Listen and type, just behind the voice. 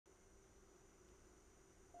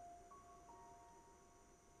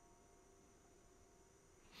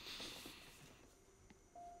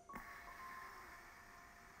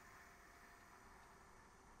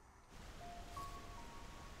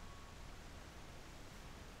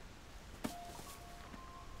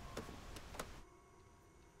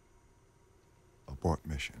abort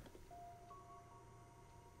mission.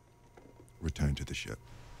 Return to the ship.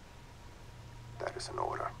 That is an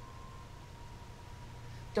order.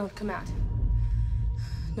 Don't come out.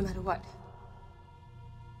 No matter what.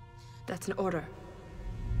 That's an order.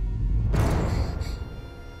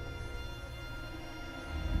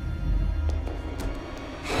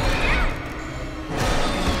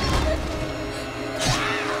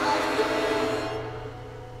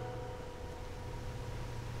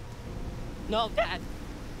 No, Dad.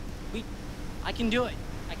 I can do it.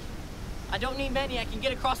 I don't need many. I can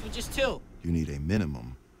get across with just 2. You need a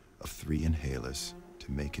minimum of 3 inhalers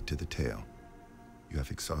to make it to the tail. You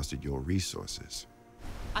have exhausted your resources.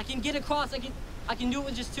 I can get across. I can do it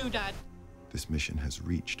with just 2, Dad. This mission has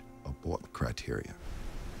reached abort criteria.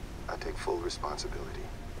 I take full responsibility.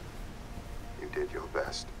 You did your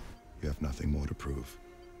best. You have nothing more to prove.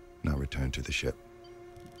 Now return to the ship.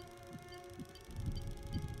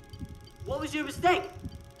 What was your mistake?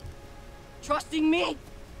 Trusting me?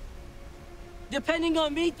 Depending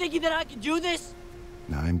on me, thinking that I could do this?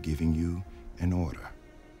 Now I'm giving you an order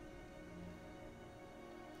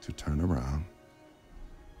to turn around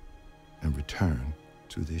and return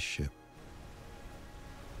to this ship.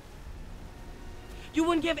 You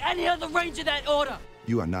wouldn't give any other ranger that order.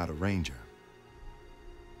 You are not a ranger.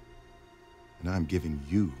 And I'm giving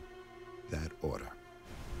you that order.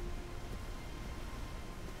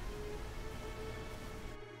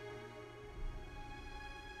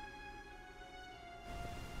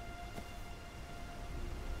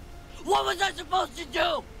 What was I supposed to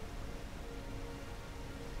do?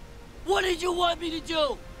 What did you want me to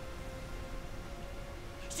do?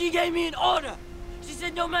 She gave me an order. She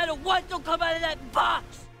said no matter what, don't come out of that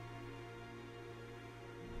box.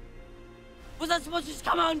 Was I supposed to just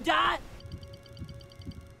come out and die?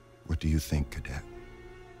 What do you think, Cadet?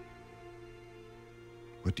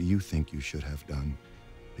 What do you think you should have done?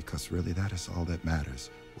 Because really, that is all that matters.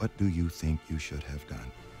 What do you think you should have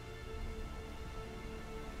done?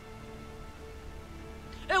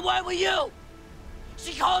 And why were you?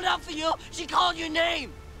 She called out for you. She called your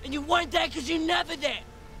name. And you weren't there because you're never there.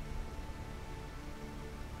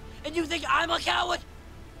 And you think I'm a coward?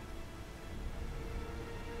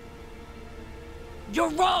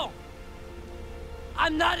 You're wrong.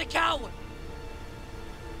 I'm not a coward.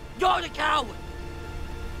 You're the coward.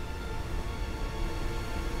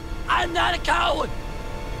 I'm not a coward.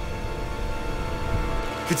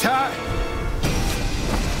 Kitai!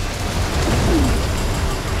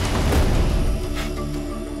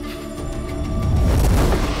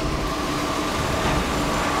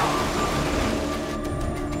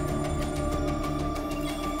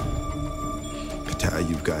 Kitai,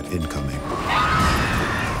 you've got incoming.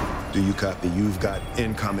 Do you copy? You've got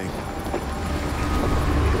incoming.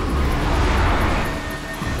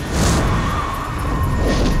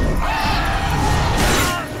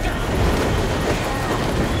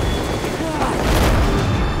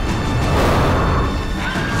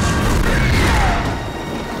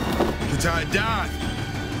 Kitai, dive!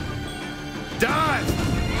 Dive!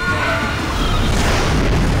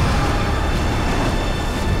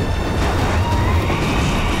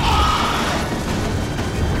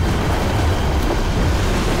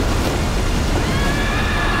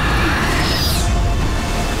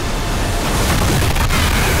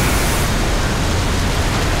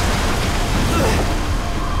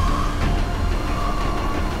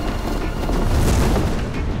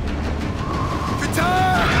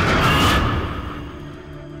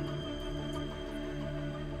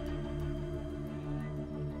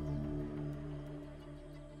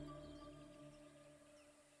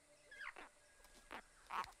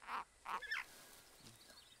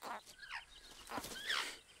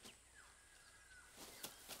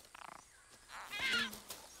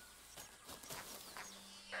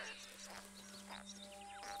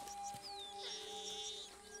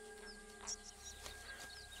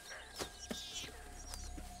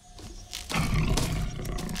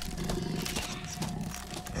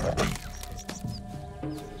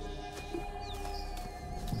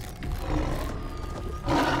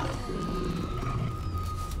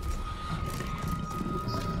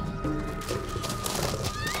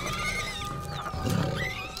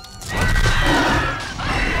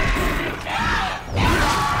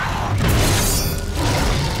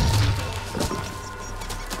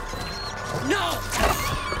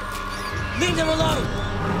 Leave them alone!